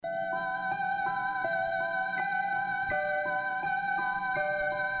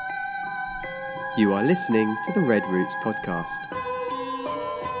You are listening to the Red Roots podcast.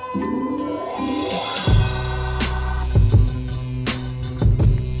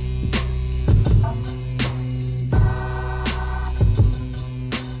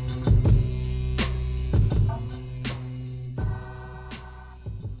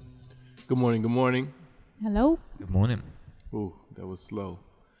 Good morning, good morning. Hello? Good morning. Ooh, that was slow.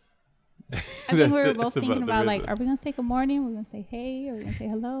 I think we were both That's thinking about the like, rhythm. are we going to say good morning? Are we going to say hey? Are we going to say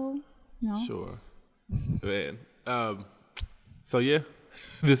hello? No? Sure. Man. So yeah,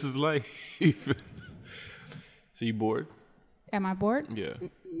 this is life. So you bored? Am I bored? Yeah.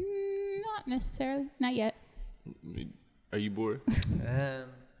 Not necessarily. Not yet. Are you bored?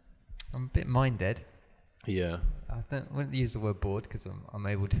 I'm a bit mind dead. Yeah. Wouldn't use the word bored because I'm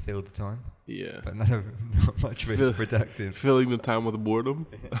able to fill the time, Yeah. but not much of it's productive. Filling the time with boredom.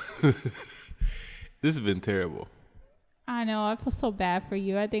 This has been terrible. I know. I feel so bad for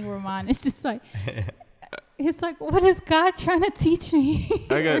you. I think Ramon is just like, it's like, what is God trying to teach me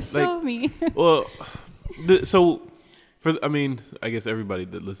or show me? Well, I guess everybody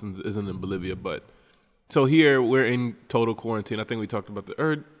that listens isn't in Bolivia, but so here we're in total quarantine. I think we talked about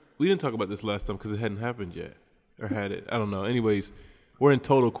we didn't talk about this last time because it hadn't happened yet, or had it? I don't know. Anyways, we're in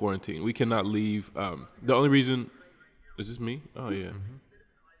total quarantine. We cannot leave. The only reason is this me? Oh yeah. Mm-hmm.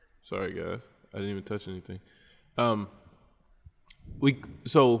 Sorry guys, I didn't even touch anything.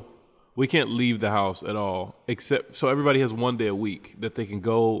 We can't leave the house at all, so everybody has one day a week that they can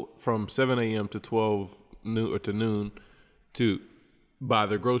go from 7 a.m. to 12 noon or to noon to buy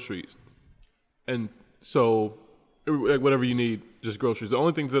their groceries. And so like whatever you need, just groceries. The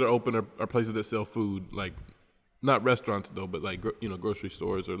only things that are open are places that sell food, like not restaurants though, but like, grocery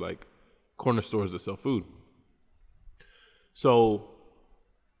stores or like corner stores that sell food. So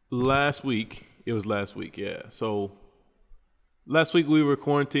last week, yeah. So last week we were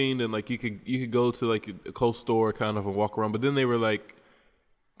quarantined and like you could go to like a close store kind of and walk around, but then they were like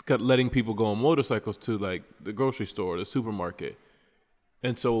letting people go on motorcycles to like the grocery store, the supermarket.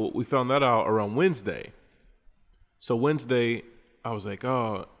 And so we found that out around Wednesday. So Wednesday, I was like,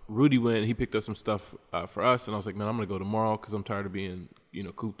 oh, Rudy went, he picked up some stuff for us. And I was like, man, I'm going to go tomorrow because I'm tired of being,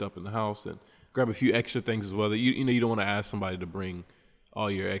 cooped up in the house, and grab a few extra things as well that, you don't want to ask somebody to bring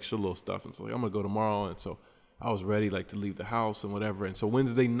all your extra little stuff. And so like, I'm going to go tomorrow. And so I was ready like to leave the house and whatever. And so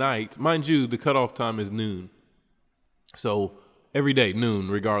Wednesday night, mind you, the cutoff time is noon. So every day, noon,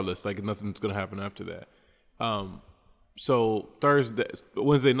 regardless, like nothing's going to happen after that. So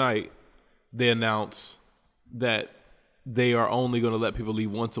Wednesday night, they announced that they are only going to let people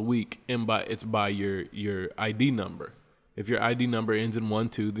leave once a week, and it's by your ID number. If your ID number ends in 1,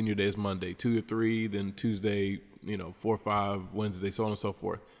 2, then your day is Monday. 2 or 3, then Tuesday, 4, 5, Wednesday, so on and so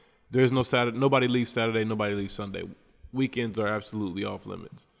forth. There's no Saturday. Nobody leaves Saturday. Nobody leaves Sunday. Weekends are absolutely off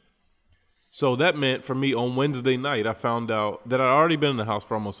limits. So that meant for me on Wednesday night, I found out that I'd already been in the house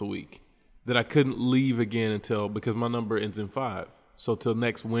for almost a week, that I couldn't leave again because my number ends in 5. So till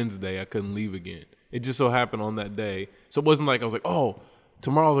next Wednesday, I couldn't leave again. It just so happened on that day. So it wasn't like I was like, oh,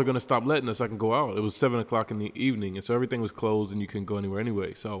 tomorrow they're going to stop letting us. I can go out. It was 7 o'clock in the evening. And so everything was closed and you couldn't go anywhere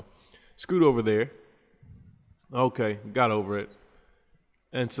anyway. So screwed over there. Okay, got over it.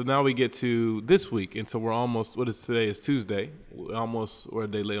 And so now we get to this week. And so we're almost, today is Tuesday. We're a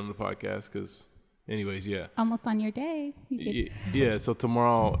day late on the podcast because anyways, yeah. Almost on your day. Yeah, so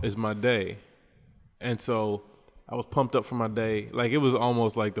tomorrow is my day. And so I was pumped up for my day. Like it was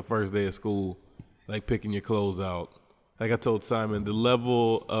almost like the first day of school, like picking your clothes out. Like I told Simon, the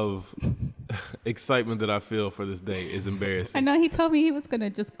level of excitement that I feel for this day is embarrassing. I know he told me he was going to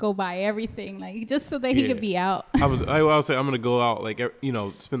just go buy everything, like just so that he could be out. I was saying I'm going to go out, like,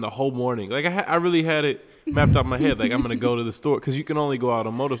 spend the whole morning. Like I really had it mapped out in my head. Like I'm going to go to the store because you can only go out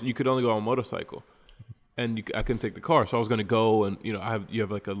on motorcycle. And I couldn't take the car, so I was going to go and, you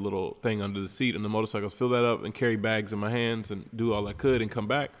have like a little thing under the seat in the motorcycle, fill that up and carry bags in my hands and do all I could and come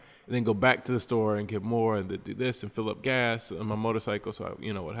back. And then go back to the store and get more and do this and fill up gas on my motorcycle so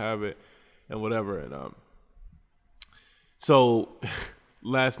I, would have it and whatever. And so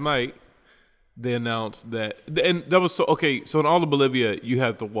last night they announced that, and that was so in all of Bolivia you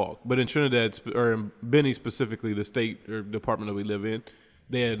have to walk, but in Trinidad or in Beni specifically, the state or department that we live in,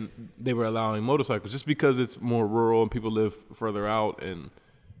 they were allowing motorcycles just because it's more rural and people live further out and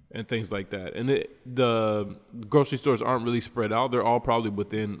things like that. And the grocery stores aren't really spread out. They're all probably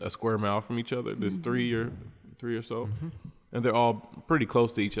within a square mile from each other. There's three or so. Mm-hmm. And they're all pretty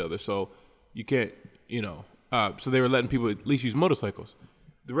close to each other. So you can't, so they were letting people at least use motorcycles.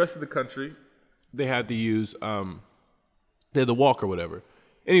 The rest of the country, they had to use, they had to walk or whatever.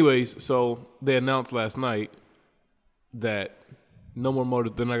 Anyways, so they announced last night that no more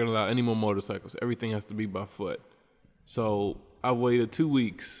they're not going to allow any more motorcycles. Everything has to be by foot. So I waited 2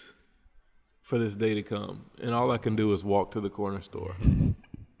 weeks for this day to come, and all I can do is walk to the corner store.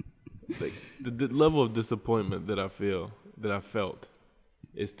 Like the level of disappointment that I felt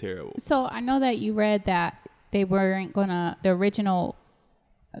is terrible. So I know that you read that they weren't gonna. The original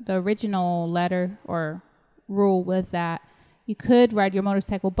letter or rule was that you could ride your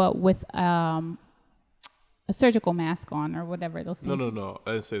motorcycle, but with a surgical mask on or whatever those things. No.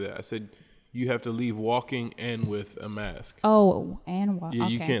 I didn't say that. I said you have to leave walking and with a mask. Oh, and walk. Yeah,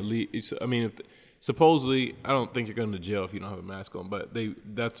 okay. you can't leave. Supposedly, I don't think you're going to jail if you don't have a mask on, but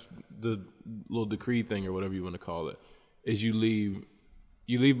that's the little decree thing or whatever you want to call it, is you leave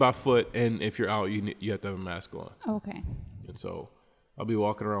by foot, and if you're out, you have to have a mask on. Okay. And so I'll be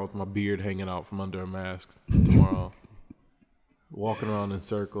walking around with my beard hanging out from under a mask tomorrow, walking around in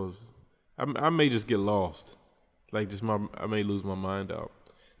circles. I may just get lost. I may lose my mind out.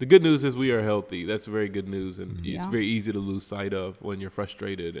 The good news is we are healthy. That's very good news, and it's very easy to lose sight of when you're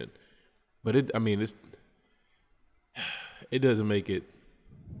frustrated. But it doesn't make it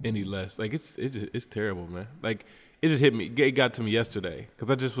any less. Like it's terrible, man. Like it just hit me. It got to me yesterday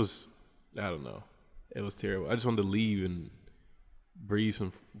because I don't know. It was terrible. I just wanted to leave and breathe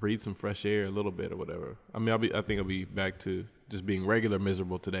some fresh air a little bit or whatever. I mean, I think I'll be back to just being regular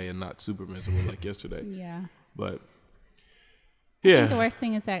miserable today and not super miserable like yesterday. Yeah. But I think the worst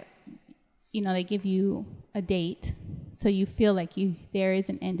thing is that, they give you a date, so you feel like there is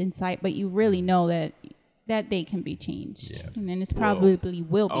an end in sight, but you really know that date can be changed. Yeah. And then it's probably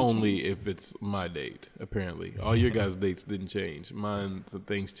will be only changed. If it's my date, apparently. All your guys' dates didn't change. Mine, the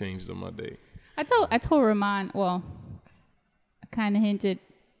things changed on my date. I told Rahman, I kind of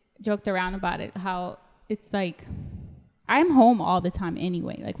joked around about it, how it's like, I'm home all the time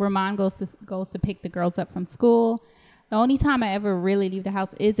anyway. Like Rahman goes to pick the girls up from school. The only time I ever really leave the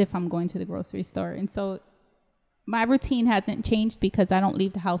house is if I'm going to the grocery store. And so my routine hasn't changed because I don't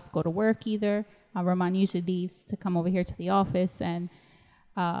leave the house to go to work either. Rahman usually leaves to come over here to the office and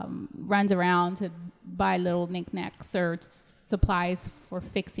runs around to buy little knickknacks or supplies for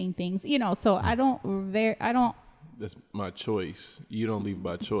fixing things. So I don't. That's my choice. You don't leave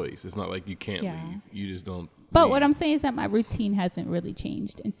by choice. It's not like you can't leave. You just don't. But what I'm saying is that my routine hasn't really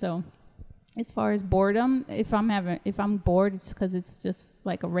changed, and so. As far as boredom, if I'm bored, it's because it's just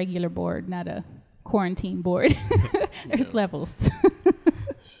like a regular board, not a quarantine board. There's levels.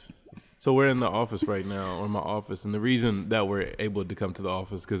 So we're in the office right now, or my office, and the reason that we're able to come to the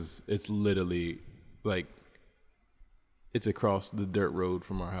office because it's literally like it's across the dirt road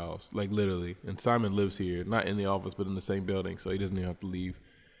from our house, like literally. And Simon lives here, not in the office, but in the same building, so he doesn't even have to leave.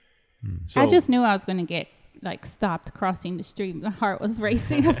 So I just knew I was going to get stopped crossing the street. My heart was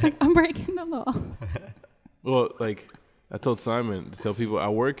racing. I was like, I'm breaking the law. Well, I told Simon to tell people I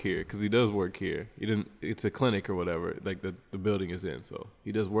work here because he does work here. It's a clinic or whatever, like the building is in. So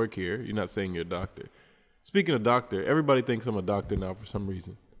he does work here. You're not saying you're a doctor. Speaking of doctor, everybody thinks I'm a doctor now for some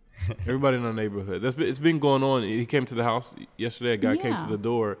reason. Everybody in our neighborhood. It's been going on. He came to the house yesterday. A guy came to the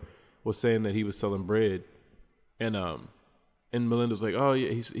door, was saying that he was selling bread, and Melinda was like, "Oh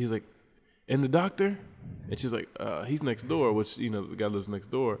yeah," he's like, "And the doctor?" And she's like, "He's next door," which the guy lives next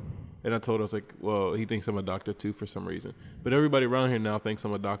door. And I told her, I was like, "Well, he thinks I'm a doctor too for some reason." But everybody around here now thinks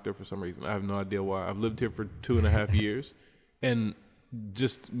I'm a doctor for some reason. I have no idea why. I've lived here for 2.5 years, and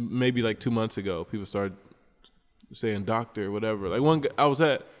just maybe 2 months ago, people started saying doctor or whatever.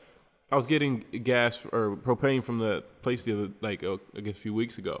 I was getting gas or propane from the place the other, I guess a few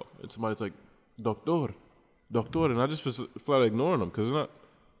weeks ago, and somebody's like, doctor, and I just was flat ignoring them because they're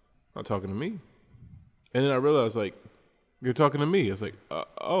not talking to me. And then I realized, you're talking to me. I was like,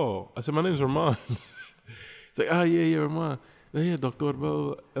 oh. I said, my name's Rahman. It's like, oh, yeah, Rahman. Yeah, doctor, blah,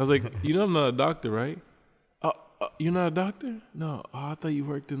 blah. I was like, I'm not a doctor, right? You're not a doctor? No. Oh, I thought you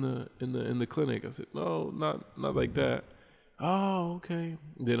worked in the clinic. I said, no, not like that. Oh, okay.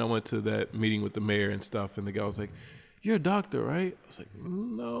 Then I went to that meeting with the mayor and stuff, and the guy was like, you're a doctor, right? I was like,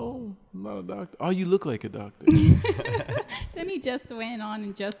 no, I'm not a doctor. Oh, you look like a doctor. Then he just went on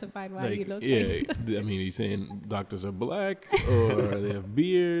and justified why he looked like a doctor. I mean, he's saying doctors are black, or they have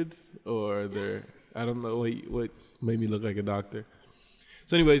beards, or they're, I don't know what made me look like a doctor.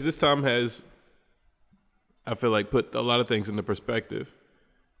 So anyways, this time has, I feel like, put a lot of things into perspective.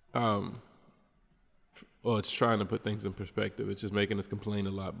 Well, it's trying to put things in perspective. It's just making us complain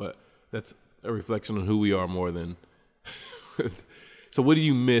a lot, but that's a reflection on who we are more than. So, what do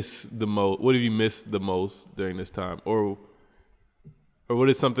you miss the most? What have you missed the most during this time, or what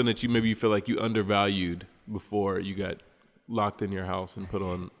is something that you feel like you undervalued before you got locked in your house and put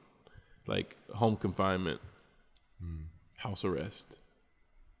on home confinement? house arrest?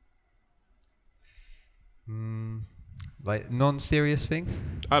 Like non-serious thing.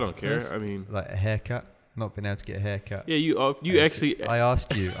 I don't care. First, I mean, like a haircut. Not being able to get a haircut. yeah, you actually. I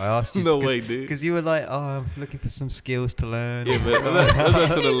asked you. No way, dude. Because you were like, "Oh, I'm looking for some skills to learn." Yeah, but I'm not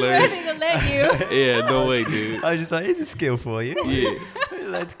gonna He's learn. ready to let you. Yeah, no way, dude. I was just like, "It's a skill for you." Yeah,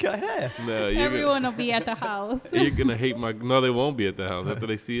 Learn to cut hair. no, Everyone will be at the house. You're gonna hate my. No, they won't be at the house after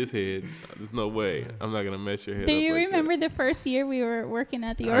they see his head. There's no way. I'm not gonna mess your head. Do up you like remember the first year we were working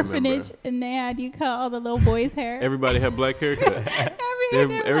at the I remember. orphanage and they had you cut all the little boys' hair? that? Everybody had black haircuts.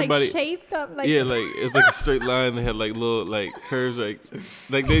 Everybody everybody- like shaped up like Yeah, like it's like a straight line. They had like little like curves, like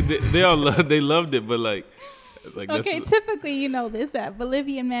they all they loved it, but like it's like okay, that's, typically you know this that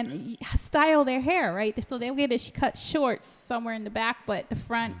Bolivian men style their hair, right? So they'll get it cut short somewhere in the back, but the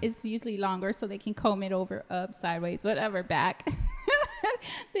front is usually longer so they can comb it over, up, sideways, whatever, back.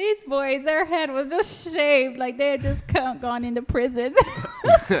 These boys, their head was just shaved like they had just gone into prison.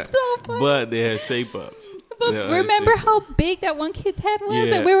 So funny. but they had shape ups. But Yeah, remember shape how big that one kid's head was?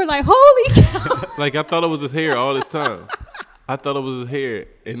 Yeah. And we were like, holy cow. Like I thought it was his hair all this time. I thought it was his hair,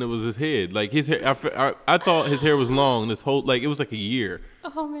 and it was his head. Like his hair, I thought his hair was long. This whole like it was like a year.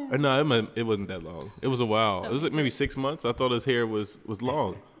 Oh, man. Or no, it wasn't that long. It was a while. It was like maybe 6 months. I thought his hair was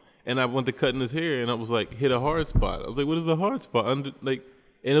long, and I went to cutting his hair, and I was like hit a hard spot. I was like, what is the hard spot under like?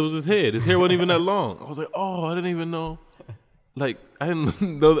 And it was his head. His hair wasn't even that long. I was like, oh, I didn't even know. Like I didn't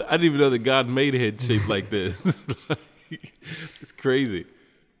even know that God made a head shaped like this. It's crazy.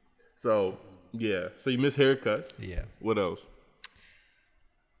 So yeah. So you miss haircuts. Yeah. What else?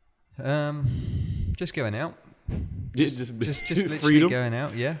 Just going out. Yeah, Just literally freedom. going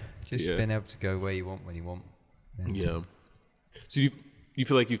out. Yeah. Just Yeah. being able to go where you want when you want. And Yeah. So you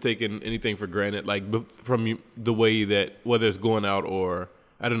feel like you've taken anything for granted, like the way that whether it's going out or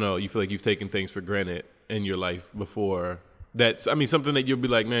I don't know, you feel like you've taken things for granted in your life before. That's something that you'll be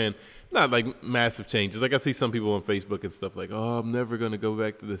like, man, not like massive changes. Like I see some people on Facebook and stuff like, oh, I'm never gonna go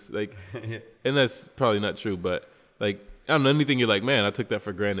back to this. Like, and that's probably not true, but like I don't know anything. You're like, man, I took that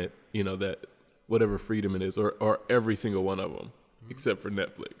for granted. You know that whatever freedom it is, or every single one of them, except for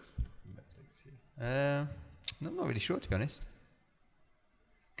Netflix. I'm not really sure, to be honest.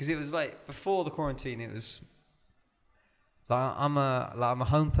 Because it was like before the quarantine, it was like I'm a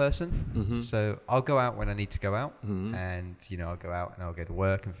home person, so I'll go out when I need to go out, and I'll go out and I'll go to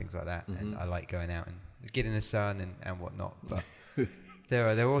work and things like that, and I like going out and getting the sun and whatnot. But there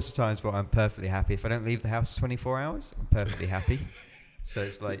are also times where I'm perfectly happy if I don't leave the house 24 hours. I'm perfectly happy. So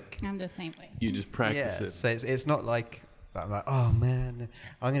it's like I'm the same way. You just practice it. So it's not like I'm like, oh man,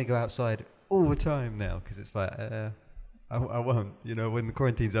 I'm gonna go outside all the time now, because it's like I won't. When the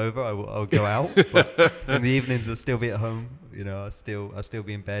quarantine's over, I'll go out. But in the evenings, I'll still be at home. I'll still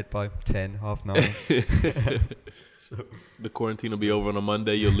be in bed by 10, 9:30. So The quarantine will be over on a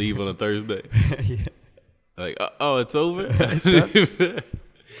Monday. You'll leave on a Thursday. yeah. Like, oh, it's over?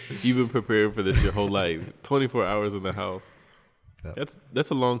 You've been preparing for this your whole life. 24 hours in the house. Yeah.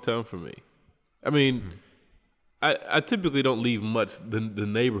 That's a long time for me. I mean, I typically don't leave much the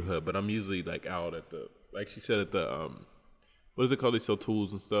neighborhood, but I'm usually like out at like she said, at the, what is it called? They sell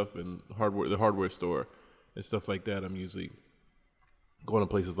tools and stuff and the hardware store and stuff like that. I'm usually going to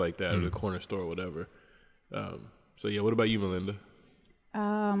places like that or the corner store or whatever. So yeah, what about you, Melinda?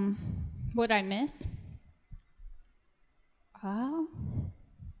 What I miss?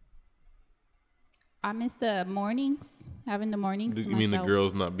 I miss the mornings, having the mornings. You to mean the myself.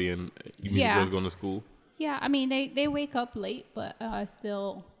 girls not being? You mean Yeah. the girls going to school? Yeah, I mean they wake up late, but I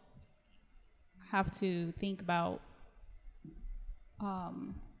still have to think about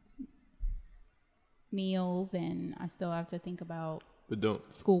meals, and I still have to think about But don't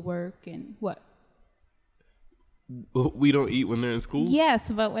schoolwork and what. we don't eat when they're in school?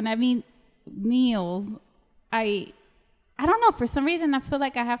 Yes, but when I mean meals, I don't know. For some reason, I feel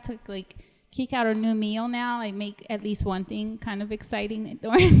like I have to like kick out a new meal now. Like make at least one thing kind of exciting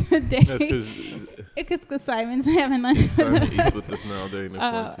during the day. That's Because Simon's having lunch with Simon us. eats with us now during the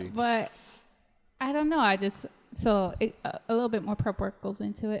quarantine. But I don't know. A little bit more prep work goes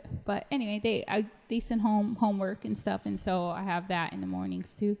into it. But anyway, I decent homework and stuff, and so I have that in the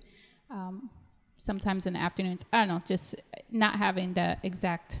mornings too. Sometimes in the afternoons. I don't know. Just not having the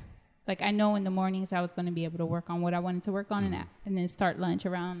exact. Like I know in the mornings I was going to be able to work on what I wanted to work on, and then start lunch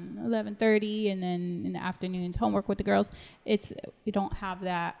around 11:30, and then in the afternoons homework with the girls. We don't have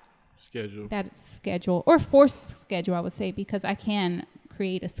that schedule or forced schedule, I would say, because I can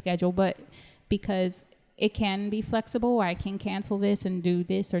create a schedule, but because it can be flexible, I can cancel this and do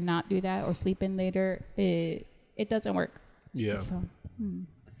this or not do that or sleep in later. It doesn't work. Yeah. So,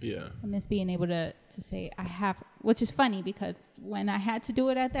 Yeah. I miss being able to say I have, which is funny because when I had to do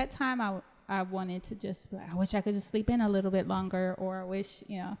it at that time, I wanted to just, I wish I could just sleep in a little bit longer, or I wish,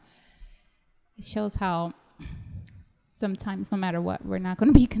 it shows how sometimes no matter what, we're not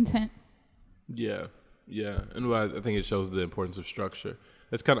going to be content. Yeah. Yeah. And I think it shows the importance of structure.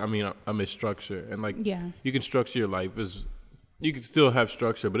 That's kind of, I miss structure. And like, you can structure your life you can still have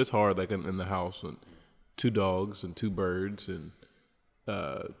structure, but it's hard, like in the house, and 2 dogs and 2 birds and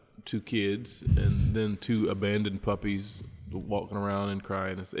 2 kids, and then 2 abandoned puppies walking around and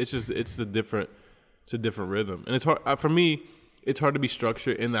crying. It's a different rhythm, and it's hard for me. It's hard to be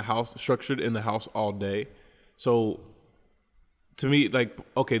structured in the house all day. So to me, like,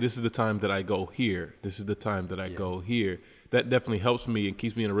 okay, this is the time that I go here. This is the time that I go here. That definitely helps me and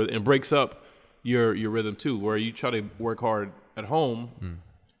keeps me in a rhythm and breaks up your rhythm too, where you try to work hard at home.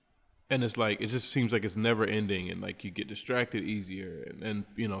 And it's like, it just seems like it's never ending, and like you get distracted easier, and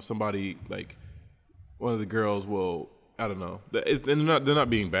somebody, like one of the girls will, I don't know, and they're not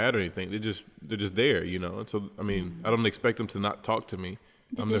being bad or anything. They're just there, And so I don't expect them to not talk to me.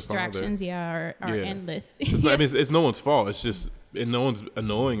 The distractions, are endless. It's no one's fault. It's just, and no one's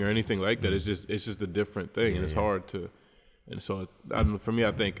annoying or anything like that. It's just a different thing, and it's hard to. And so for me,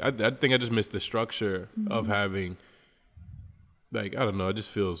 I think I just miss the structure of having, like, I don't know.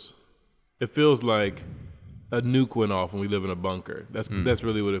 It feels like a nuke went off and we live in a bunker. That's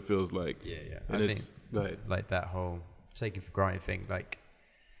really what it feels like. Yeah. And I think go ahead. Like that whole taking for granted thing, like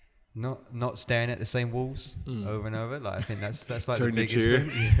not staring at the same walls over and over. Like, I think that's like Turn the your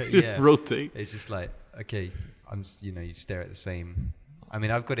biggest chair. thing. Yeah. Rotate. It's just like, okay, you stare at the same.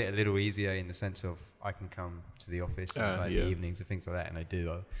 I've got it a little easier in the sense of I can come to the office in the evenings and things like that, and I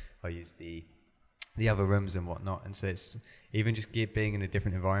do. I use the other rooms and whatnot, and so it's even just being in a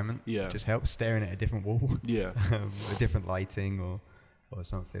different environment. Just helps. Staring at a different wall. A different lighting or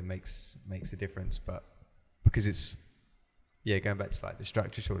something makes a difference. But because it's going back to like the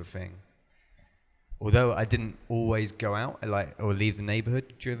structure sort of thing. Although I didn't always go out or leave the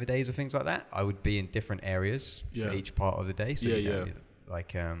neighborhood during the days or things like that, I would be in different areas for each part of the day. So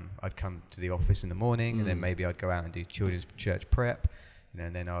like I'd come to the office in the morning, and then maybe I'd go out and do children's church prep,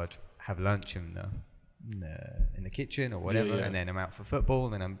 and then I'd have lunch in the kitchen or whatever, and then I'm out for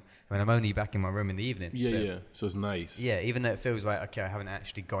football, and I'm only back in my room in the evening. So it's nice. Even though it feels like, okay, I haven't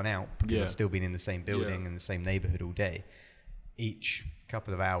actually gone out because I've still been in the same building and the same neighborhood all day. Each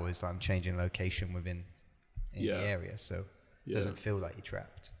couple of hours, I'm changing location within the area, so it doesn't feel like you're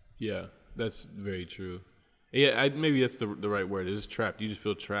trapped. Yeah, that's very true. Yeah, maybe that's the right word. It's trapped. You just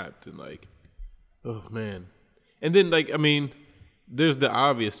feel trapped and like, oh man. And then there's the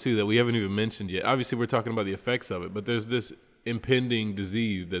obvious too that we haven't even mentioned yet. Obviously, we're talking about the effects of it, but there's this impending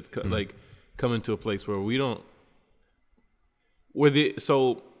disease that's like coming to a place where we don't. The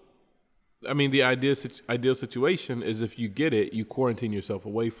ideal situation is if you get it, you quarantine yourself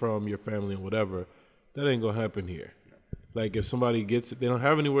away from your family and whatever. That ain't gonna happen here. Like if somebody gets it, they don't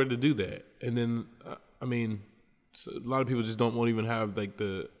have anywhere to do that, and then so a lot of people just won't even have like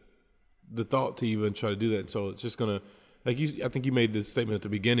the thought to even try to do that. So it's just gonna. I think you made this statement at the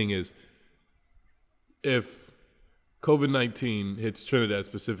beginning is if COVID-19 hits Trinidad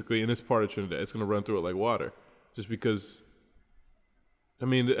specifically, and it's part of Trinidad, it's going to run through it like water. Just because,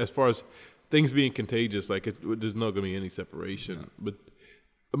 as far as things being contagious, like there's not going to be any separation. But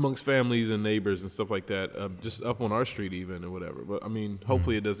amongst families and neighbors and stuff like that, just up on our street even or whatever. But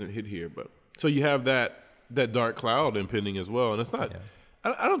hopefully it doesn't hit here. But so you have that dark cloud impending as well. And it's not,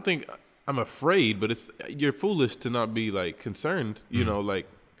 I don't think... I'm afraid, but you're foolish to not be like concerned, like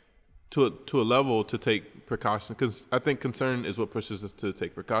to a level to take precautions. Because I think concern is what pushes us to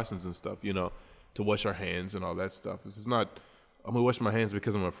take precautions and stuff, to wash our hands and all that stuff. It's not, I'm gonna wash my hands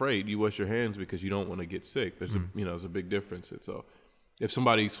because I'm afraid. You wash your hands because you don't want to get sick. There's there's a big difference. And so if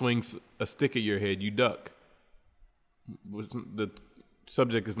somebody swings a stick at your head, you duck. The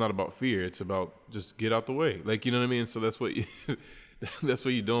subject is not about fear. It's about just get out the way. Like, you know what I mean? So that's what that's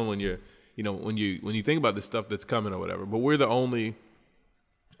what you're doing when you're, when you think about the stuff that's coming or whatever. But we're the only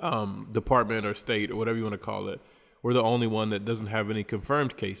department or state or whatever you want to call it. We're the only one that doesn't have any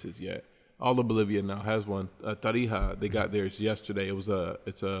confirmed cases yet. All of Bolivia now has one. Tarija, they got theirs yesterday. It's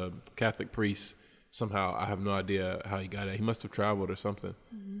a Catholic priest. Somehow, I have no idea how he got it. He must have traveled or something.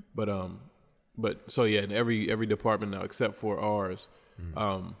 But so yeah, in every department now except for ours,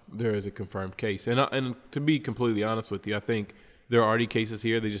 there is a confirmed case. And to be completely honest with you, I think there are already cases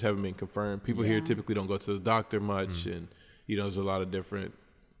here. They just haven't been confirmed. People here typically don't go to the doctor much, and there's a lot of different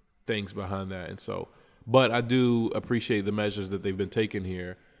things behind that. And so, but I do appreciate the measures that they've been taking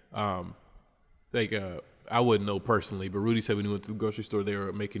here. I I wouldn't know personally, but Rudy said when he went to the grocery store, they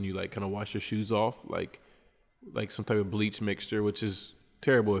were making you like kind of wash your shoes off, like some type of bleach mixture, which is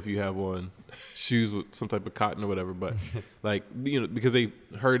terrible if you have on shoes with some type of cotton or whatever. But like, because they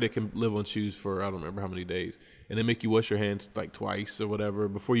heard it can live on shoes for I don't remember how many days, and they make you wash your hands like twice or whatever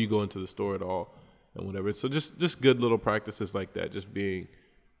before you go into the store at all and whatever. So just good little practices like that, just being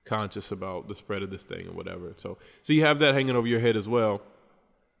conscious about the spread of this thing and whatever. So you have that hanging over your head as well,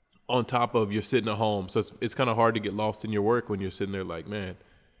 on top of you're sitting at home. So it's kind of hard to get lost in your work when you're sitting there like, man.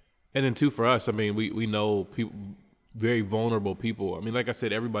 And then too, for us, I mean, we know people, very vulnerable people. I mean, like I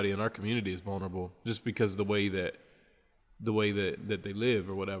said, everybody in our community is vulnerable just because of the way that they live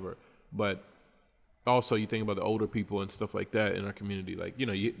or whatever. But also you think about the older people and stuff like that in our community, like,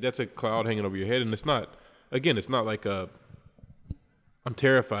 that's a cloud hanging over your head. And it's not like a I'm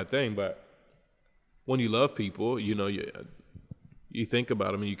terrified thing, but when you love people, you think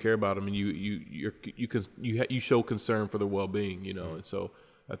about them and you care about them and you show concern for their well-being, and so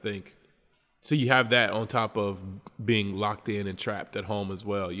I think so you have that on top of being locked in and trapped at home as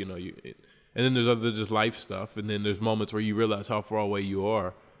well, and then there's other just life stuff, and then there's moments where you realize how far away you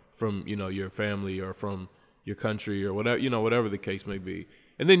are from your family or from your country or whatever, whatever the case may be.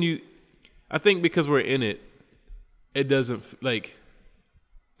 And then I think because we're in it, it doesn't like.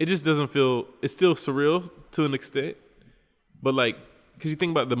 It just doesn't feel. It's still surreal to an extent, but like, because you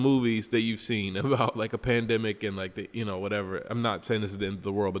think about the movies that you've seen about like a pandemic and like the whatever. I'm not saying this is the end of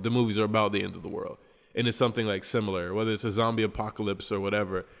the world, but the movies are about the end of the world, and it's something like similar, whether it's a zombie apocalypse or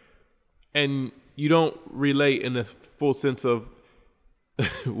whatever, and you don't relate in the full sense of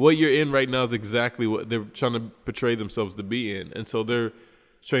what you're in right now is exactly what they're trying to portray themselves to be in, and so their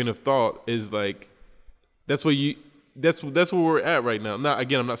train of thought is like that's where we're at right now. Now,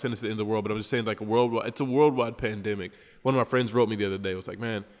 again, I'm not saying it's the end of the world, but I'm just saying like it's a worldwide pandemic. One of my friends wrote me the other day. It was like,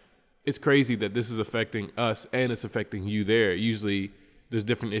 man, it's crazy that this is affecting us and it's affecting you there. Usually there's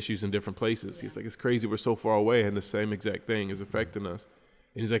different issues in different places. Yeah. He's like, it's crazy. We're so far away and the same exact thing is affecting us.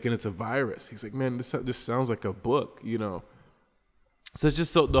 And he's like, and it's a virus. He's like, man, this sounds like a book, So it's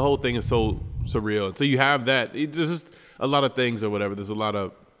just the whole thing is so surreal. And so you have that. There's just a lot of things or whatever. There's a lot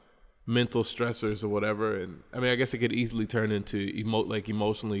of mental stressors or whatever, and I mean, I guess it could easily turn into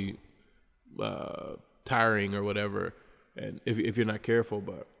emotionally tiring or whatever, and if you're not careful.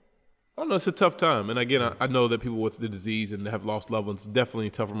 But I don't know, it's a tough time. And again, I know that people with the disease and have lost loved ones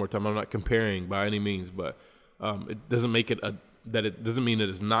definitely tougher more time. I'm not comparing by any means, but it doesn't make it it doesn't mean that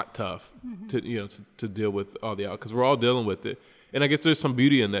it's not tough to deal with all the because we're all dealing with it. And I guess there's some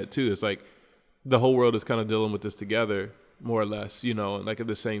beauty in that too. It's like the whole world is kind of dealing with this together, more or less, and like at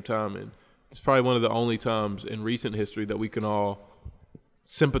the same time. And it's probably one of the only times in recent history that we can all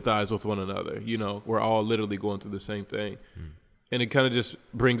sympathize with one another. We're all literally going through the same thing. And it kind of just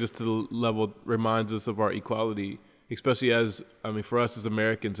brings us to the level, reminds us of our equality, especially for us as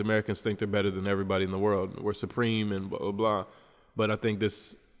Americans think they're better than everybody in the world. We're supreme and blah, blah, blah. But I think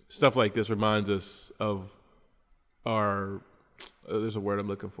this stuff like this reminds us of our, there's a word I'm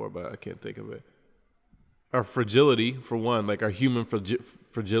looking for, but I can't think of it. Our fragility, for one, like our human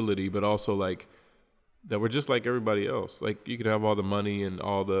fragility, but also like that we're just like everybody else. Like you could have all the money and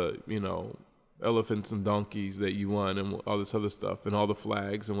all the, elephants and donkeys that you want and all this other stuff and all the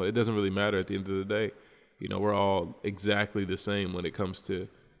flags and it doesn't really matter at the end of the day. We're all exactly the same when it comes to,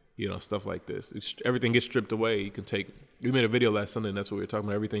 stuff like this. Everything gets stripped away. We made a video last Sunday and that's what we were talking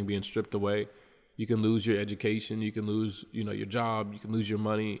about, everything being stripped away. You can lose your education. You can lose, your job. You can lose your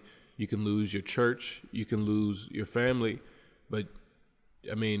money. You can lose your church. You can lose your family. But,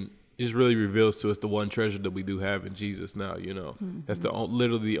 I mean, it just really reveals to us the one treasure that we do have in Jesus now, Mm-hmm. That's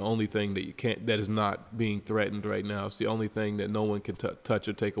literally the only thing that is not being threatened right now. It's the only thing that no one can touch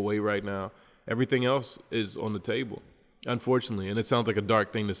or take away right now. Everything else is on the table, unfortunately. And it sounds like a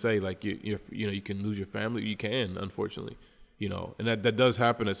dark thing to say, like, you can lose your family. You can, unfortunately, and that does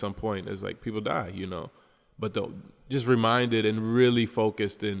happen at some point. It's like people die, But just reminded and really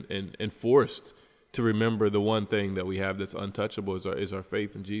focused and forced to remember the one thing that we have that's untouchable is our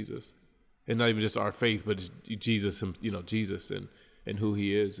faith in Jesus, and not even just our faith, but Jesus, Jesus and who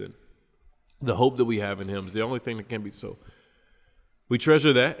He is, and the hope that we have in Him is the only thing that can be. So we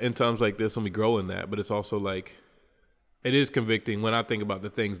treasure that in times like this, and we grow in that. But it's also like it is convicting when I think about the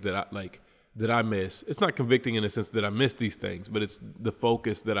things that I miss. It's not convicting in the sense that I miss these things, but it's the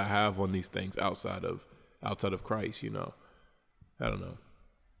focus that I have on these things outside of Christ, I don't know.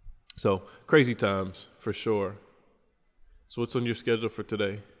 So crazy times for sure. So what's on your schedule for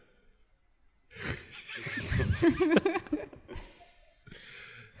today?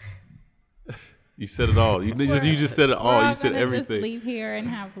 You said it all. You just said it all. We're You said gonna everything. Just leave here and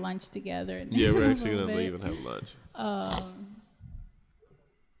have lunch together. And Yeah, we're a actually little gonna bit. leave and have lunch.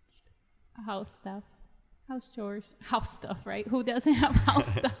 House stuff, house chores, house stuff. Right? Who doesn't have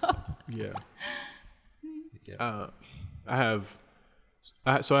house stuff? Yeah. Yeah. I have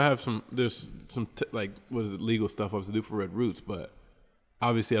some. There's some like what is it, legal stuff I have to do for Red Roots, but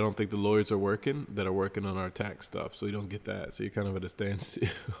obviously I don't think the lawyers are working on our tax stuff, so you don't get that. So you're kind of at a standstill.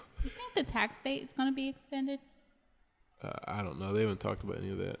 You think the tax date is going to be extended? I don't know. They haven't talked about any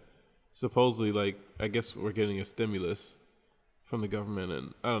of that. Supposedly, like I guess we're getting a stimulus from the government,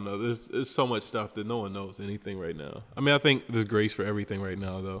 and I don't know. There's so much stuff that no one knows anything right now. I mean, I think there's grace for everything right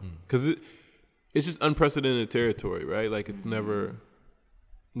now, though, because it's just unprecedented territory, right? Like it's never.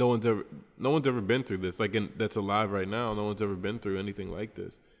 No one's ever been through this. Like that's alive right now. No one's ever been through anything like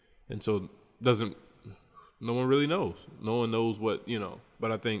this, and so no one really knows. No one knows what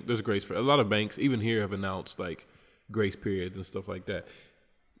But I think there's grace for a lot of banks. Even here have announced like grace periods and stuff like that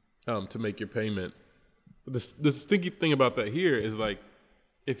to make your payment. The stinky thing about that here is like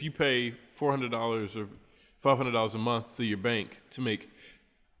if you pay $400 or $500 a month to your bank to make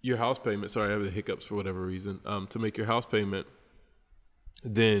your house payment. Sorry, I have the hiccups for whatever reason. To make your house payment.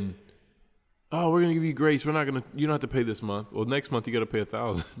 Then, we're gonna give you grace. You don't have to pay this month. Well, next month you got to pay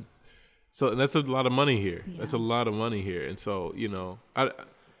 $1,000. So and that's a lot of money here. Yeah. That's a lot of money here. And so, I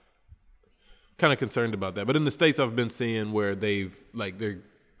kind of concerned about that. But in the States, I've been seeing where they're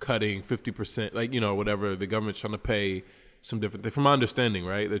cutting 50%, whatever the government's trying to pay some different. From my understanding,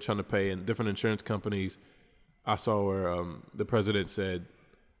 right? They're trying to pay in different insurance companies. I saw where the president said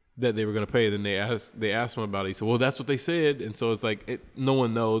that they were going to pay it, and they asked him about it. He said, well, that's what they said. And so it's like no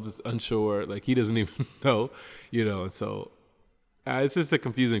one knows. It's unsure. Like he doesn't even know, and so it's just a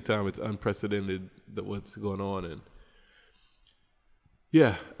confusing time. It's unprecedented what's going on. And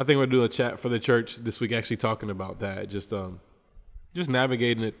yeah, I think we're doing a chat for the church this week, actually talking about that, just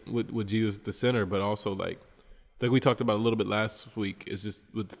navigating it with Jesus at the center, but also like we talked about a little bit last week, is just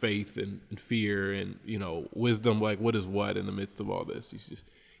with faith and fear and, wisdom, like what is what in the midst of all this.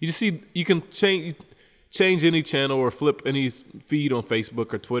 You just see, you can change any channel or flip any feed on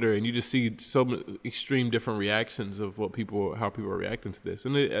Facebook or Twitter, and you just see so extreme different reactions of how people are reacting to this.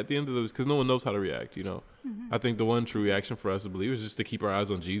 And at the end of it, because no one knows how to react, I think the one true reaction for us as believers is just to keep our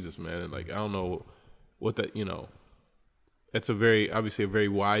eyes on Jesus, man. And like, I don't know what that, it's obviously a very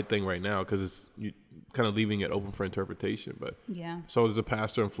wide thing right now because it's kind of leaving it open for interpretation. But yeah. So there's a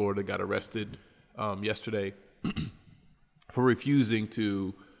pastor in Florida got arrested yesterday for refusing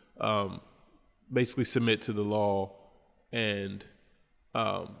to basically submit to the law and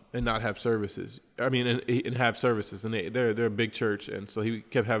not have services. I mean, and have services, and they're a big church, and so he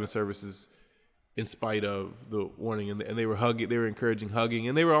kept having services in spite of the warning, and they were encouraging hugging,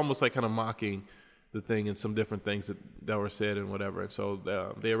 and they were almost like kind of mocking the thing and some different things that were said and whatever. And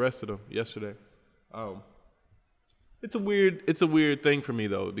so they arrested him yesterday. It's a weird thing for me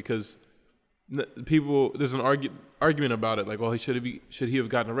though, because there's an argument about it, like, well, should he have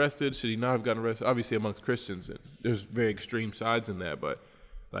gotten arrested? Should he not have gotten arrested? Obviously, amongst Christians, and there's very extreme sides in that. But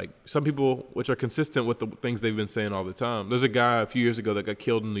like some people, which are consistent with the things they've been saying all the time. There's a guy a few years ago that got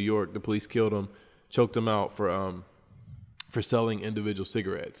killed in New York. The police killed him, choked him out for selling individual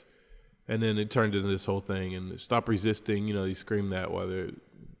cigarettes, and then it turned into this whole thing. And stop resisting. He screamed that while they're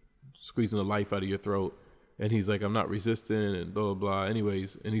squeezing the life out of your throat. And he's like, I'm not resisting, and blah, blah, blah.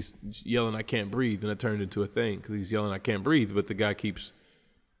 Anyways, and he's yelling, I can't breathe. And it turned into a thing because he's yelling, I can't breathe. But the guy keeps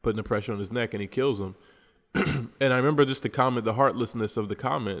putting the pressure on his neck, and he kills him. And I remember just the heartlessness of the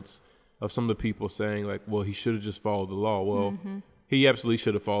comments of some of the people saying, like, well, he should have just followed the law. Well, he absolutely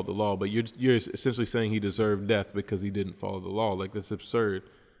should have followed the law. But you're essentially saying he deserved death because he didn't follow the law. Like, that's absurd.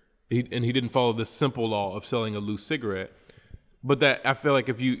 He didn't follow the simple law of selling a loose cigarette. But that I feel like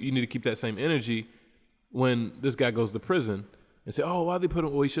if you need to keep that same energy when this guy goes to prison and say, oh, why'd they put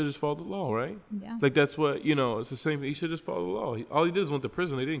him? Well, he should just follow the law, right? Yeah. Like that's what, it's the same thing. He should just follow the law. All he did is went to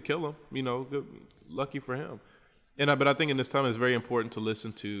prison. They didn't kill him, good, lucky for him. But I think in this time it's very important to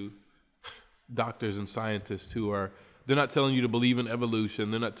listen to doctors and scientists they're not telling you to believe in evolution.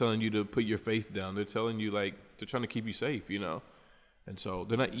 They're not telling you to put your faith down. They're telling you they're trying to keep you safe, And so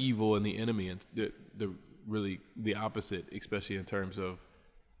they're not evil and the enemy, and they're really the opposite, especially in terms of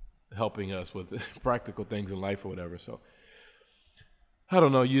helping us with practical things in life or whatever. So I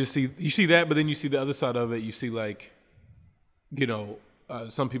don't know. You see that, but then you see the other side of it. You see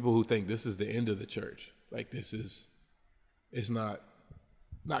some people who think this is the end of the church. Like it's not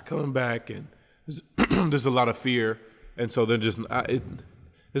coming back, and there's a lot of fear, and so they're just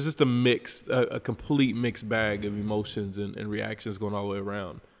it's just a complete mixed bag of emotions and reactions going all the way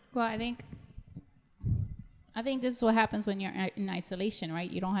around. Well, I think I think this is what happens when you're in isolation, right?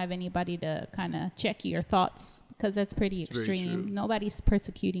 You don't have anybody to kind of check your thoughts, because that's pretty extreme. Nobody's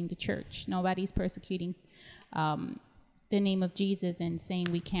persecuting the church. Nobody's persecuting the name of Jesus and saying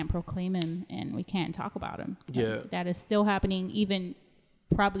we can't proclaim him and we can't talk about him. Yeah. That is still happening,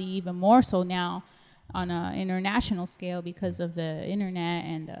 probably even more so now on an international scale because of the internet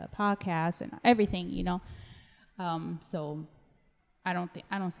and the podcasts and everything, you know. So I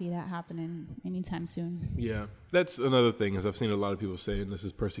don't see that happening anytime soon. Yeah, that's another thing, is I've seen a lot of people saying this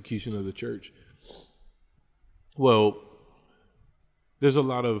is persecution of the church. Well, there's a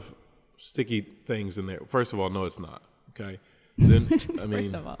lot of sticky things in there. First of all, no, it's not. Okay. Then I mean,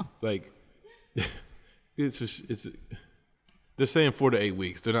 First of all, like, it's. They're saying 4 to 8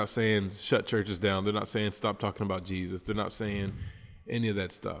 weeks. They're not saying shut churches down. They're not saying stop talking about Jesus. They're not saying any of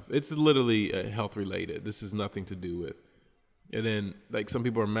that stuff. It's literally health related. This has nothing to do with. And then, like, some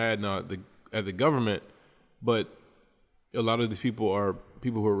people are mad now at the government, but a lot of these people are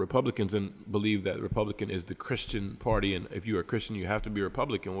people who are Republicans and believe that Republican is the Christian party, and if you're a Christian, you have to be a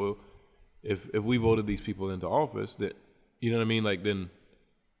Republican. Well, if we voted these people into office, that, you know what I mean? Like, then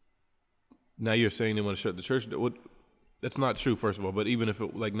now you're saying they want to shut the church. That's not true, first of all. But even if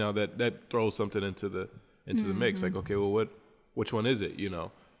it, like, now that throws something into the mix. Like, okay, well, which one is it? You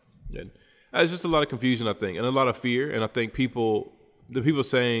know, and it's just a lot of confusion, I think, and a lot of fear. And I think the people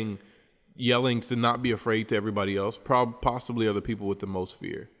saying, yelling to not be afraid to everybody else, possibly are the people with the most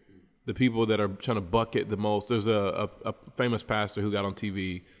fear. The people that are trying to bucket the most. There's a famous pastor who got on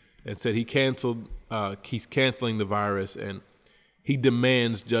TV and said he's canceling the virus, and he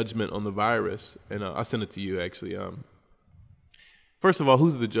demands judgment on the virus. And I sent it to you, actually. First of all,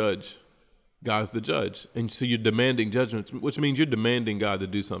 who's the judge? God's the judge. And so you're demanding judgment, which means you're demanding God to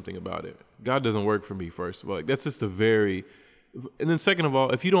do something about it. God doesn't work for me, first of all. Like, that's just and then second of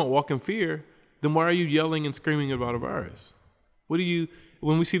all, if you don't walk in fear, then why are you yelling and screaming about a virus? When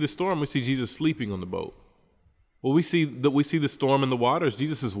we see the storm, we see Jesus sleeping on the boat. Well, we see the storm in the waters.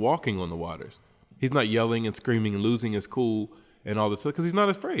 Jesus is walking on the waters. He's not yelling and screaming and losing his cool and all this stuff, because he's not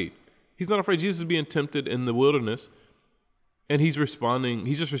afraid. He's not afraid. Jesus is being tempted in the wilderness, and he's just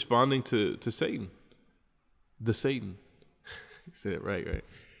responding to Satan. The Satan. He said it right.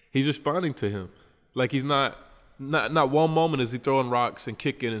 He's responding to him. Like, he's not one moment is he throwing rocks and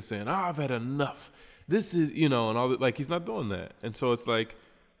kicking and saying, I've had enough. This is, and all that. Like, he's not doing that. And so it's like,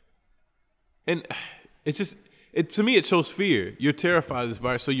 and it's just, to me, it shows fear. You're terrified of this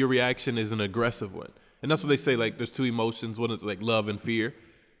virus, so your reaction is an aggressive one. And that's what they say, like, there's two emotions. One is like love and fear.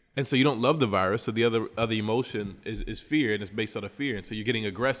 And so you don't love the virus, so the other emotion is fear, and it's based out of fear. And so you're getting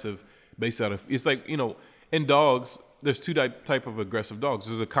aggressive based out of, it's like, in dogs, there's two type of aggressive dogs.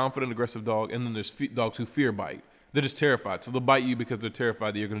 There's a confident aggressive dog, and then there's dogs who fear bite. They're just terrified. So they'll bite you because they're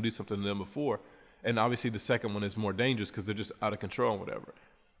terrified that you're going to do something to them before. And obviously the second one is more dangerous because they're just out of control and whatever.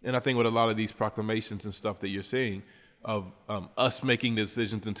 And I think with a lot of these proclamations and stuff that you're seeing of us making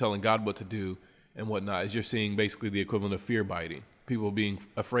decisions and telling God what to do and whatnot, is you're seeing basically the equivalent of fear biting. People being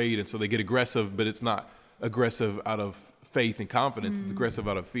afraid, and so they get aggressive, but it's not aggressive out of faith and confidence. It's aggressive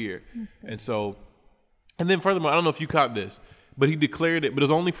out of fear. And then furthermore, I don't know if you caught this, but he declared it, but it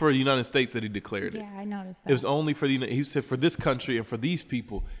was only for the United States that he declared it. Yeah, I noticed that. It was only for he said, for this country and for these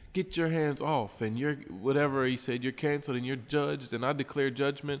people, get your hands off, and you're, whatever he said, you're canceled and you're judged, and I declare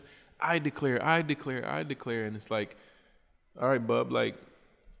judgment. I declare. And it's like, all right, bub, like,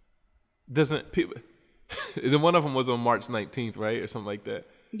 doesn't people, then one of them was on March 19th, right? Or something like that.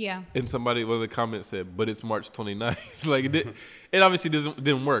 Yeah. And one of the comments said, but it's March 29th. Like, it obviously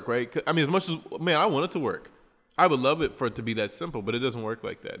didn't work, right? I mean, as much as, man, I want it to work. I would love it for it to be that simple, but it doesn't work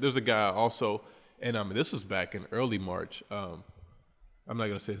like that. There's a guy also, and this was back in early March. I'm not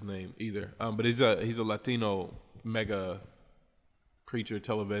going to say his name either. But he's a Latino mega preacher,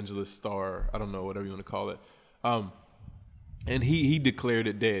 televangelist, star, I don't know, whatever you want to call it. And he declared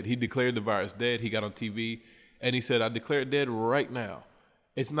it dead. He declared the virus dead. He got on TV and he said, I declare it dead right now.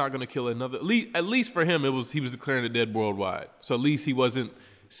 It's not going to kill another. At least for him, he was declaring it dead worldwide. So at least he wasn't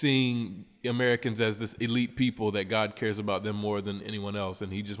seeing Americans as this elite people that God cares about them more than anyone else.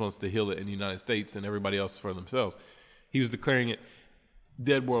 And he just wants to heal it in the United States and everybody else for themselves. He was declaring it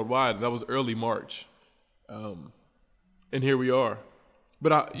dead worldwide. That was early March. And here we are.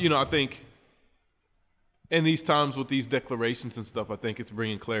 But I think in these times with these declarations and stuff, I think it's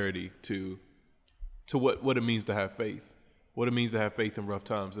bringing clarity to what it means to have faith. What it means to have faith in rough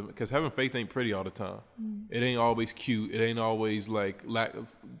times. Because having faith ain't pretty all the time. It ain't always cute. It ain't always like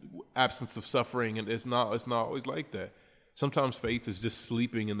absence of suffering. And it's not always like that. Sometimes faith is just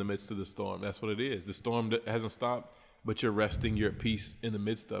sleeping in the midst of the storm. That's what it is. The storm hasn't stopped, but you're resting. You're at peace in the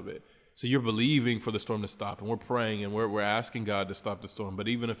midst of it. So you're believing for the storm to stop, and we're praying, and we're asking God to stop the storm. But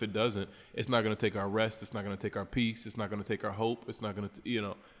even if it doesn't, it's not going to take our rest. It's not going to take our peace. It's not going to take our hope. It's not going to,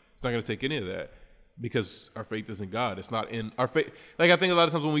 it's not going to take any of that, because our faith is in God. It's not in our faith. Like, I think a lot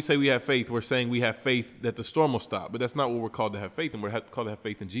of times when we say we have faith, we're saying we have faith that the storm will stop. But that's not what we're called to have faith in. We're called to have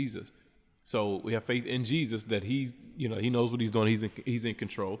faith in Jesus. So we have faith in Jesus that he knows what he's doing. He's in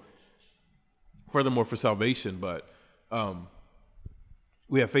control. Furthermore, for salvation, but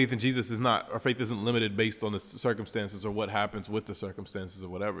we have faith in Jesus. Our faith isn't limited based on the circumstances or what happens with the circumstances or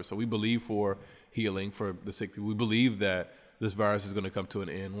whatever. So we believe for healing for the sick people. We believe that this virus is going to come to an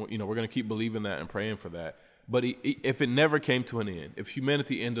end. We're going to keep believing that and praying for that. But if it never came to an end, if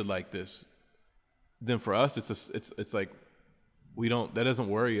humanity ended like this, then for us it's like that doesn't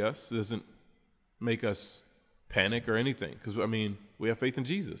worry us. It doesn't make us panic or anything, because we have faith in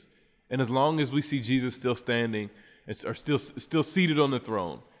Jesus, and as long as we see Jesus still standing or still seated on the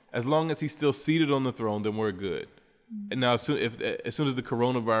throne, as long as he's still seated on the throne, then we're good. And now, as soon as the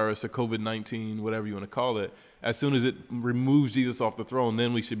coronavirus or COVID-19, whatever you want to call it, as soon as it removes Jesus off the throne,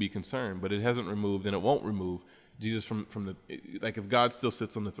 then we should be concerned. But it hasn't removed, and it won't remove Jesus from the, like, if God still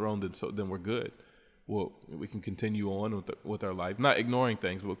sits on the throne, then we're good. Well, we can continue on with our life, not ignoring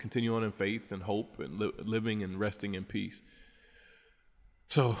things, but we'll continue on in faith and hope and living and resting in peace.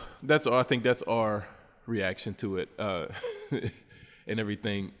 So I think that's our reaction to it, and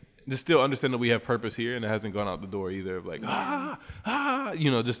everything. Just still understand that we have purpose here, and it hasn't gone out the door either, of like,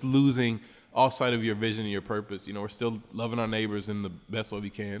 just losing all sight of your vision and your purpose. We're still loving our neighbors in the best way we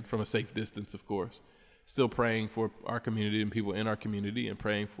can, from a safe distance, of course. Still praying for our community and people in our community, and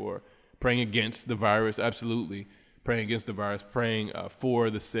praying against the virus, absolutely. Praying against the virus, praying for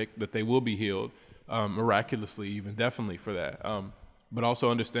the sick, that they will be healed, miraculously, even, definitely for that. But also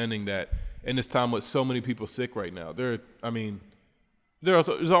understanding that in this time with so many people sick right now, there's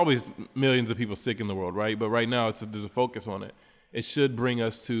always millions of people sick in the world, right? But right now there's a focus on it. It should bring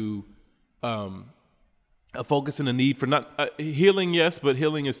us to a focus and a need for not healing, yes, but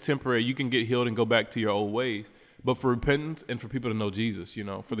healing is temporary. You can get healed and go back to your old ways. But for repentance and for people to know Jesus,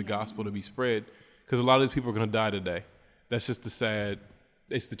 for the gospel to be spread, because a lot of these people are going to die today. That's just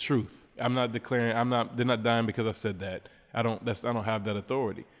it's the truth. They're not dying because I said that. I don't have that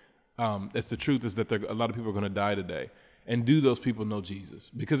authority. That's the truth, is that a lot of people are going to die today. And do those people know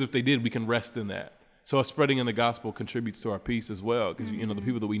Jesus? Because if they did, we can rest in that. So us spreading in the gospel contributes to our peace as well, because the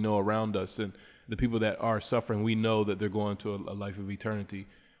people that we know around us and the people that are suffering, we know that they're going to a life of eternity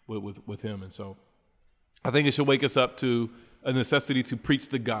with him. And so I think it should wake us up to a necessity to preach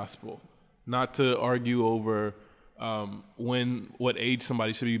the gospel, not to argue over what age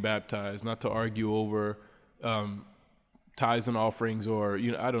somebody should be baptized, not to argue over tithes and offerings, or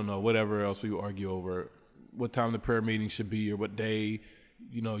I don't know, whatever else we argue over, what time the prayer meeting should be, or what day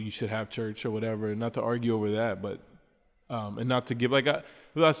you should have church, or whatever, and not to argue over that, but and not to give, like,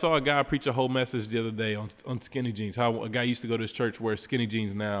 I saw a guy preach a whole message the other day on skinny jeans, how a guy used to go to his church wear skinny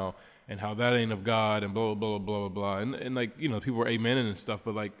jeans now, and how that ain't of God, and blah blah blah blah blah, and like, people were amening and stuff,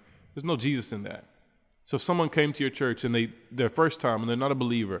 but like, there's no Jesus in that. So if someone came to your church and their first time and they're not a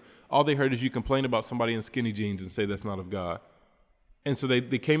believer, all they heard is you complain about somebody in skinny jeans and say that's not of God. And so they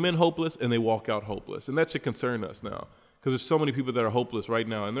came in hopeless and they walk out hopeless. And that should concern us now, because there's so many people that are hopeless right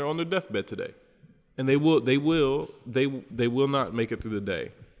now, and they're on their deathbed today. And they will not make it through the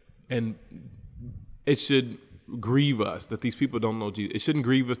day. And it should grieve us that these people don't know Jesus. It shouldn't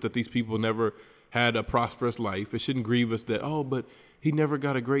grieve us that these people never had a prosperous life. It shouldn't grieve us that, but he never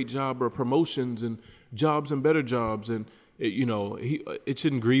got a great job or promotions and jobs and better jobs. And, it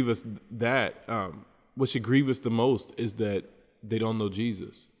shouldn't grieve us that. What should grieve us the most is that they don't know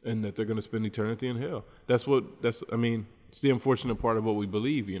Jesus, and that they're going to spend eternity in hell. It's the unfortunate part of what we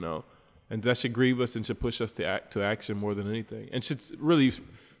believe, and that should grieve us and should push us to action more than anything, and should really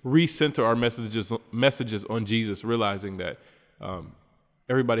recenter our messages on Jesus, realizing that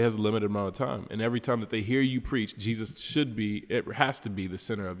everybody has a limited amount of time, and every time that they hear you preach, Jesus has to be the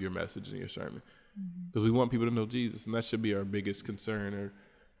center of your message and your sermon, because we want people to know Jesus, and that should be our biggest concern or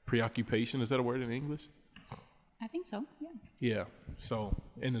preoccupation. Is that a word in English? I think so, yeah. Yeah, so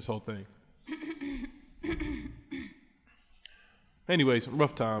in this whole thing. Anyways,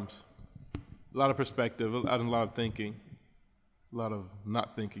 rough times. A lot of perspective, a lot of thinking, a lot of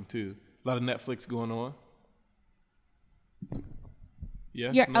not thinking too. A lot of Netflix going on.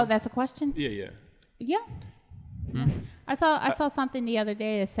 Yeah. No? Oh, that's a question? Yeah. Yeah. Mm-hmm. I saw something the other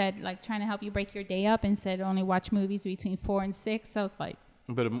day that said, like, trying to help you break your day up, and said only watch movies between 4 and 6. So I was like,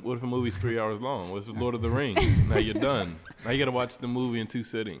 but what if a movie's 3 hours long? What if it's Lord of the Rings? Now you're done. Now you got to watch the movie in 2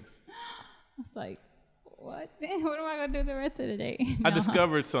 sittings. I was like, what? What am I going to do the rest of the day? No. I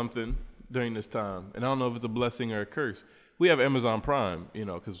discovered something during this time, and I don't know if it's a blessing or a curse. We have Amazon Prime,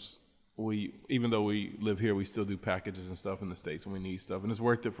 because even though we live here, we still do packages and stuff in the States when we need stuff, and it's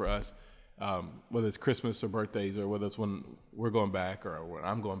worth it for us, whether it's Christmas or birthdays or whether it's when we're going back or when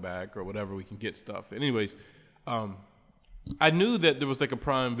I'm going back or whatever, we can get stuff. Anyways, I knew that there was like a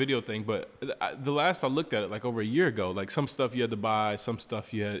Prime Video thing, but the last I looked at it, like over a year ago, like some stuff you had to buy, some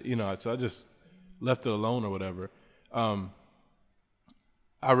stuff you had, so I just left it alone or whatever.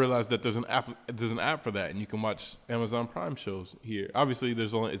 I realized that there's an app for that, and you can watch Amazon Prime shows here. Obviously,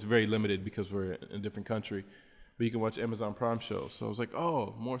 it's very limited because we're in a different country, but you can watch Amazon Prime shows. So I was like,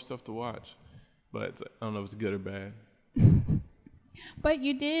 oh, more stuff to watch. But I don't know if it's good or bad. But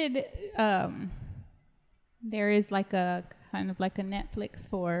you did. There is like a kind of like a Netflix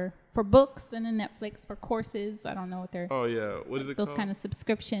for books and a Netflix for courses. I don't know what they're. Oh yeah, what is it those called? kind of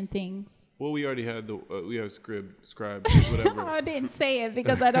subscription things. Well, we already had we have Scribe, whatever. I didn't say it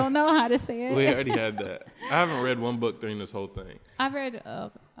because I don't know how to say it. We already had that. I haven't read one book during this whole thing. I've read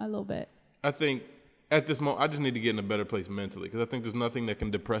a little bit. I think at this moment I just need to get in a better place mentally because I think there's nothing that can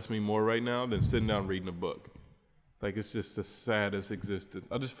depress me more right now than sitting down reading a book. Like, it's just the saddest existence.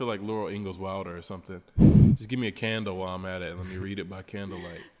 I just feel like Laurel Ingalls Wilder or something. Just give me a candle while I'm at it and let me read it by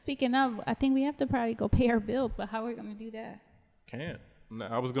candlelight. Speaking of, I think we have to probably go pay our bills, but how are we going to do that? Can't. No,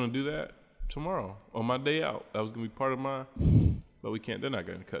 I was going to do that tomorrow on my day out. That was going to be part of my... But we can't. They're not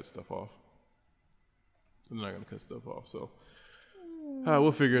going to cut stuff off. So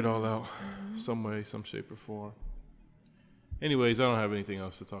we'll figure it all out some way, some shape or form. Anyways, I don't have anything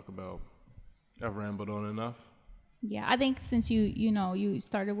else to talk about. I've rambled on enough. Yeah, I think since you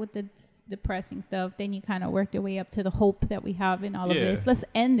started with the depressing stuff, then you kind of worked your way up to the hope that we have in all of this. Let's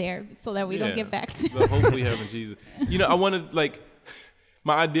end there so that we don't get back to the hope we have in Jesus. I wanted,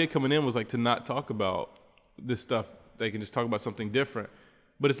 my idea coming in was to not talk about this stuff. They can just talk about something different.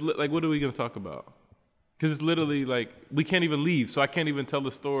 But it's like, what are we going to talk about? Because it's literally we can't even leave, so I can't even tell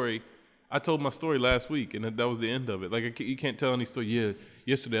the story. I told my story last week, and that was the end of it. You can't tell any story. Yeah,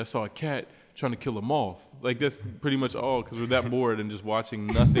 yesterday I saw a cat trying to kill a moth. That's pretty much all because we're that bored and just watching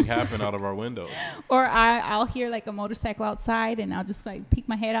nothing happen out of our window. Or I'll hear a motorcycle outside and I'll just peek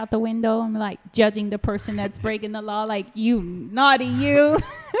my head out the window and judging the person that's breaking the law, you naughty you.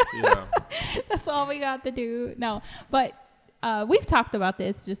 Yeah. That's all we got to do. No, but we've talked about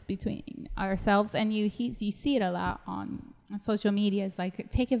this just between ourselves, and you see it a lot on social media. It's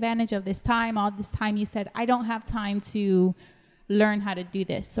take advantage of this time. All this time you said, I don't have time to learn how to do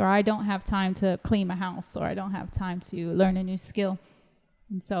this, or I don't have time to clean my house, or I don't have time to learn a new skill.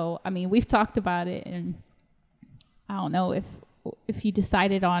 And so, we've talked about it, and I don't know if you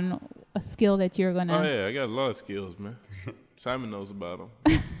decided on a skill that you're gonna. Oh yeah, I got a lot of skills, man. Simon knows about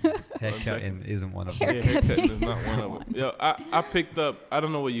them. Haircutting isn't one of them. Haircutting is not one of them. Yo, I picked up. I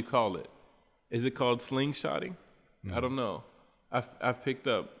don't know what you call it. Is it called slingshotting? I don't know. I've picked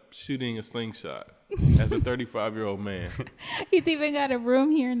up shooting a slingshot as a 35-year-old man. He's even got a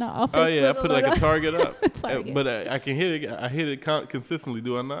room here in the office. Oh yeah, I put a target up. But I can hit it. I hit it consistently.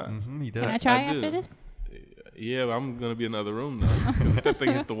 Do I not? Mm-hmm, he does. Can I try after this? Yeah, but I'm gonna be in another room now. If that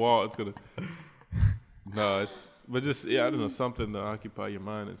thing hits the wall, it's gonna. No, but just I don't know, something to occupy your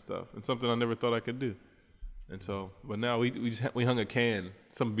mind and stuff, and something I never thought I could do. And so, but now we hung a can,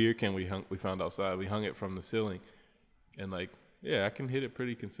 some beer can we found outside. We hung it from the ceiling, and I can hit it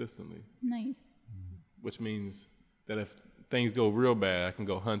pretty consistently. Nice. Which means that if things go real bad, I can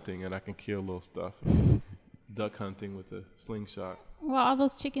go hunting and I can kill little stuff. Duck hunting with a slingshot. Well, all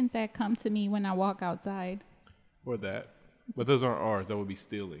those chickens that come to me when I walk outside. Or that. But those aren't ours. That would be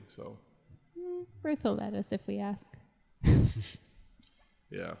stealing, so. Ruth will let us if we ask.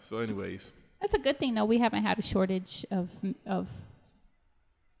 Yeah, so anyways. That's a good thing, though. We haven't had a shortage of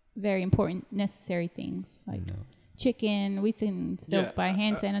very important, necessary things. Chicken, we can still buy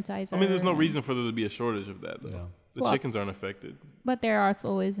hand sanitizer. There's no reason for there to be a shortage of that, though. Yeah. The chickens aren't affected. But there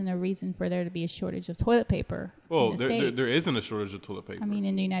also isn't a reason for there to be a shortage of toilet paper. Well, there isn't a shortage of toilet paper.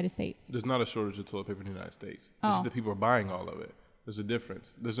 In the United States. There's not a shortage of toilet paper in the United States. It's just that people are buying all of it. There's a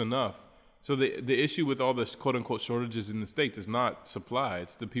difference. There's enough. So the issue with all this quote-unquote shortages in the States is not supply.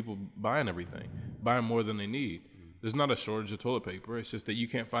 It's the people buying everything, buying more than they need. There's not a shortage of toilet paper. It's just that you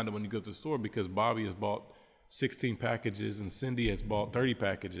can't find it when you go to the store because Bobby has bought 16 packages and Cindy has bought 30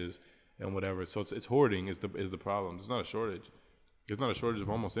 packages and whatever. So it's hoarding is the problem. There's not a shortage. There's not a shortage of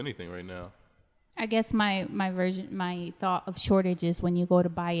almost anything right now. I guess my thought of shortage is when you go to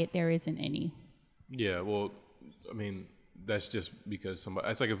buy it, there isn't any. Yeah, well, that's just because somebody.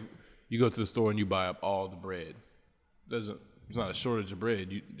 It's like if you go to the store and you buy up all the bread. There's not a shortage of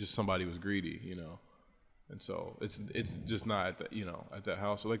bread. Just somebody was greedy, And so it's just not at at that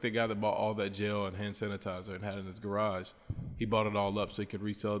house. So like the guy that bought all that gel and hand sanitizer and had it in his garage, he bought it all up so he could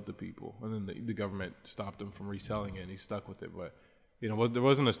resell it to people. And then the government stopped him from reselling it, and he's stuck with it. But there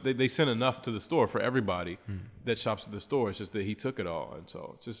wasn't they sent enough to the store for everybody that shops at the store. It's just that he took it all, and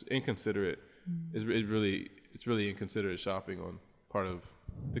so it's just inconsiderate. It's really inconsiderate shopping on part of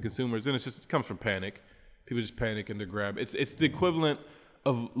the consumers, and it comes from panic. People just panic and they grab. It's the equivalent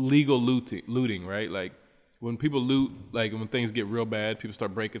of legal looting, right? Like when people loot, like when things get real bad, people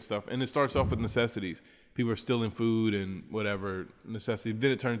start breaking stuff, and it starts off with necessities. People are stealing food and whatever necessity.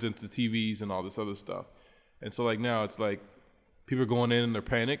 Then it turns into TVs and all this other stuff, and so like now it's like people are going in and they're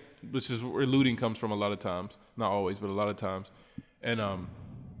panicked, which is where looting comes from a lot of times. Not always, but a lot of times, and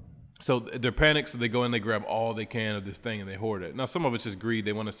so they're panicked, so they go in, they grab all they can of this thing, and they hoard it. Now, some of it's just greed.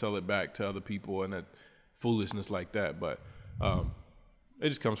 They want to sell it back to other people and that foolishness like that. But it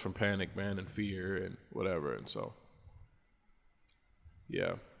just comes from panic, man, and fear and whatever. And so,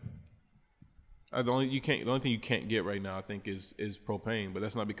 yeah. The only thing you can't get right now, I think, is propane. But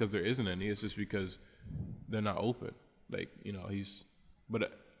that's not because there isn't any. It's just because they're not open. Like,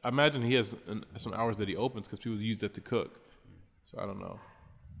 but I imagine he has some hours that he opens because people use that to cook. So I don't know.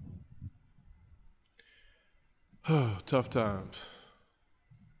 Tough times.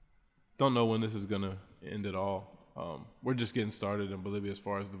 Don't know when this is gonna end at all. We're just getting started in Bolivia as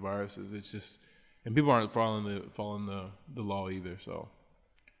far as the viruses. It's just, and people aren't following the law either. So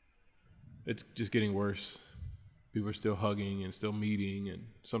it's just getting worse. People are still hugging and still meeting, and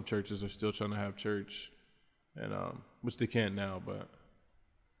some churches are still trying to have church, and which they can't now. But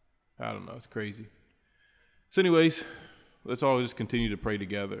I don't know. It's crazy. So, anyways, let's all just continue to pray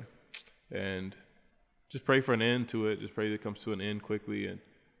together, and just pray for an end to it. Just pray that it comes to an end quickly. And,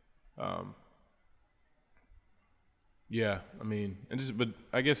 but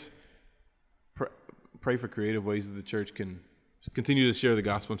I guess pray for creative ways that the church can continue to share the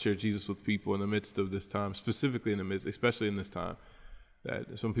gospel and share Jesus with people in the midst of this time, specifically especially in this time,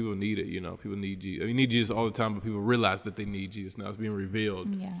 that some people need it. People need Jesus. You need Jesus all the time, but people realize that they need Jesus now. It's being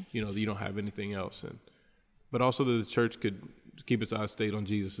revealed. Yeah. That you don't have anything else. But also that the church could keep its eyes stayed on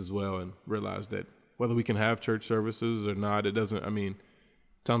Jesus as well and realize that whether we can have church services or not, it doesn't.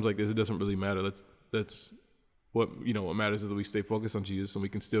 Times like this, it doesn't really matter. That's what matters is that we stay focused on Jesus, and we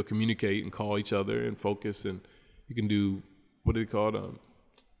can still communicate and call each other and focus. And you can do what are they called?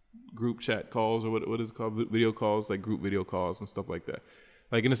 Group chat calls, or what is it called? Video calls, like group video calls and stuff like that.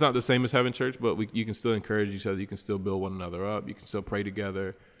 Like, and it's not the same as having church, but you can still encourage each other. You can still build one another up. You can still pray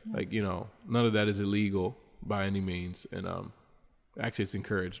together. Yeah. Like, none of that is illegal by any means, and actually, it's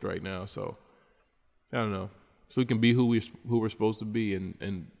encouraged right now. So. I don't know. So we can be who we're supposed to be,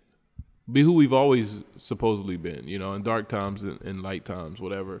 and be who we've always supposedly been. In dark times and light times,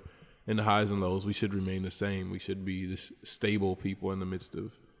 whatever, in the highs and lows, we should remain the same. We should be this stable people in the midst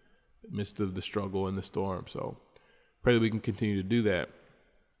of the struggle and the storm. So pray that we can continue to do that.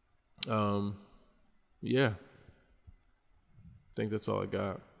 Yeah. I think that's all I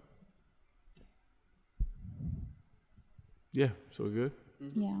got. Yeah. So we're good?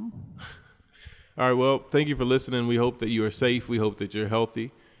 Yeah. All right, well, thank you for listening. We hope that you are safe. We hope that you're healthy.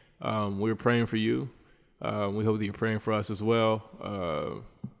 We're praying for you. We hope that you're praying for us as well.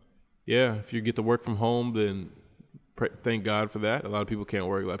 If you get to work from home, then thank God for that. A lot of people can't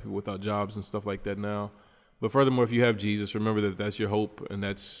work. A lot of people without jobs and stuff like that now. But furthermore, if you have Jesus, remember that that's your hope, and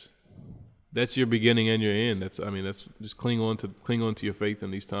that's your beginning and your end. That's just cling on to your faith in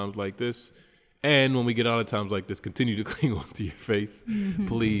these times like this. And when we get out of times like this, continue to cling on to your faith. Mm-hmm.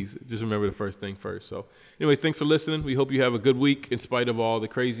 Please, just remember the first thing first. So anyways, thanks for listening. We hope you have a good week in spite of all the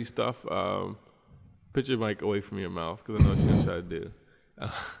crazy stuff. Put your mic away from your mouth, because I know what you're going to try to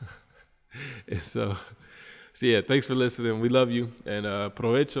do. So yeah, thanks for listening. We love you. And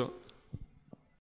provecho.